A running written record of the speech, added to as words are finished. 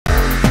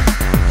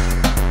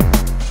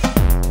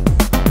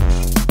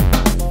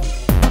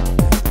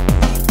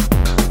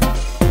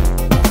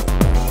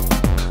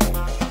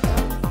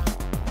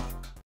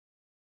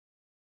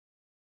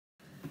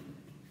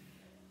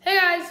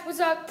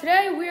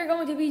today we are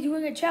going to be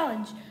doing a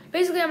challenge.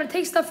 Basically, I'm going to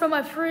take stuff from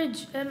my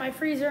fridge and my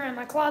freezer and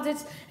my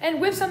closets and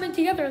whip something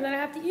together, and then I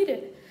have to eat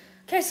it.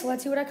 Okay, so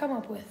let's see what I come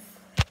up with.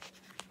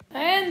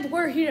 And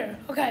we're here.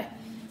 Okay,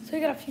 so we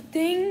got a few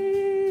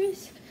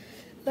things.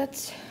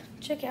 Let's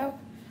check out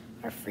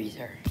our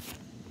freezer.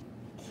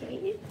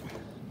 Okay.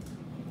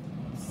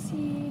 Let's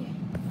see.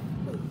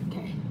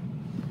 Okay.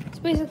 It's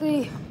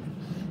basically,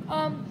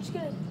 just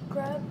gonna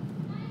grab.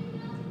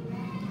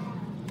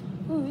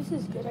 Ooh, this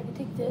is good. I can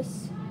take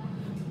this.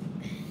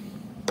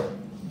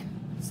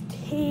 Let's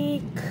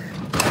take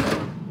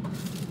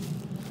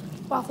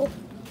waffle.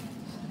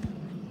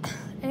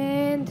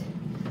 And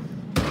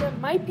that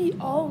might be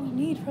all we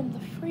need from the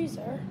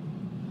freezer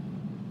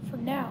for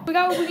now. We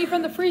got what we need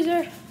from the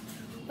freezer.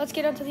 Let's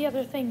get onto the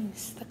other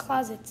things, the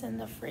closets and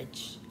the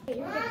fridge. Okay,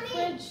 here we got the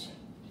fridge.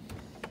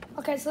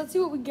 Okay, so let's see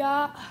what we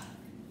got.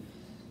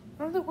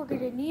 I don't think we're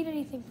gonna need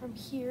anything from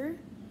here,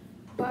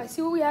 but I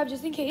see what we have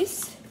just in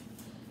case.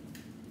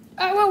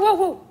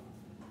 Whoa.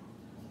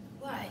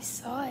 Well, I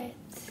saw it.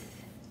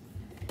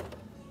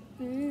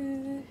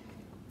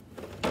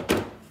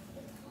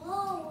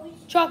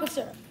 Chocolate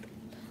syrup.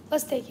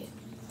 Let's take it.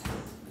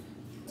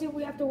 See what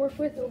we have to work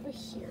with over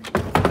here.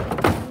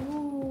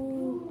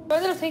 Ooh. So I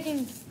ended up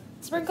taking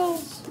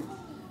sprinkles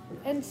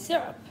and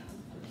syrup.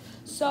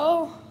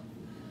 So,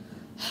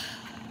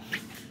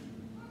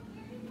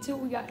 let's see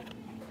what we got.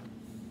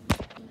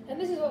 And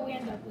this is what we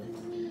end up with.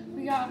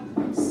 We got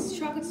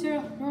chocolate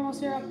syrup, normal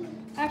syrup.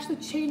 I actually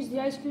changed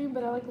the ice cream,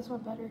 but I like this one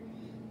better.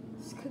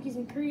 It's cookies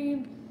and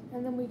cream.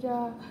 And then we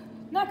got,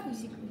 not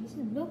cookies and cream, this is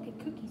milk and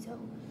cookies. Oh.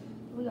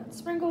 We got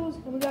sprinkles,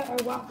 and we got our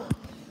waffle.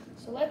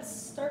 So let's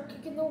start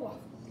cooking the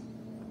waffle.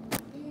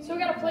 So we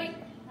got a plate.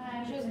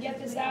 Just get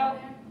this out.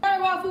 We got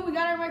our waffle, we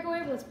got our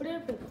microwave. Let's put it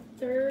in for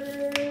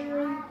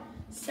 30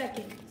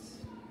 seconds.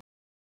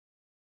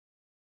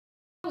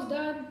 It's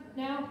done.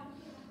 Now,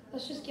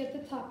 let's just get the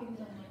toppings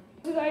on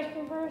it. Do the ice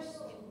cream first.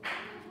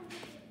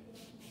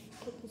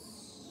 Put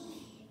this.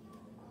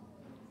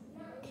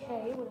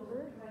 Okay,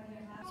 whatever.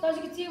 So as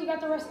you can see, we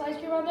got the rest of the ice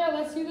cream on there.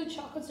 Let's do the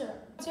chocolate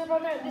syrup. Syrup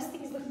on there. This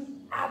thing is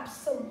looking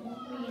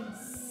absolutely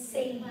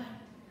insane.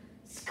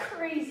 It's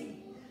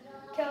crazy.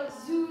 Okay,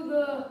 let's do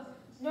the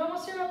normal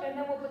syrup and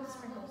then we'll put the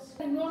sprinkles.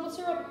 The normal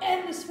syrup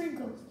and the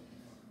sprinkles.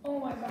 Oh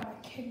my god,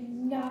 I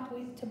cannot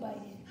wait to bite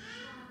it.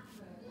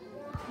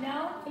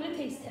 Now for the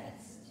taste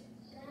test.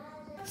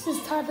 This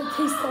is time for the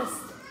taste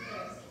test.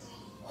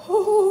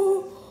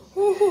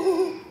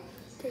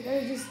 Okay,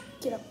 gotta just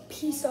get a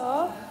piece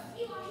off.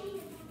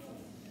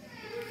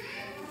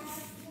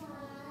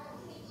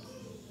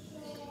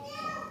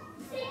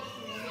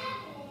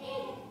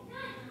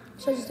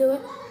 So just do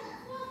it.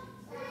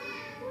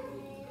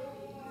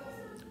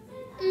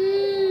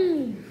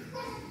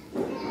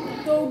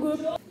 So good.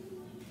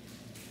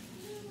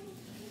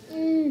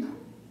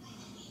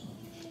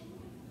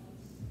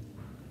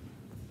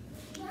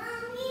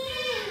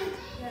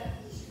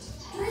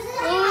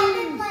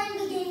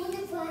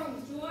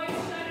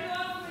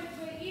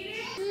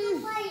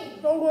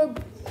 So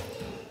good.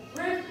 I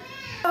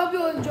hope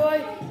you'll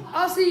enjoy.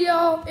 I'll see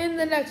y'all in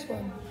the next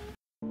one.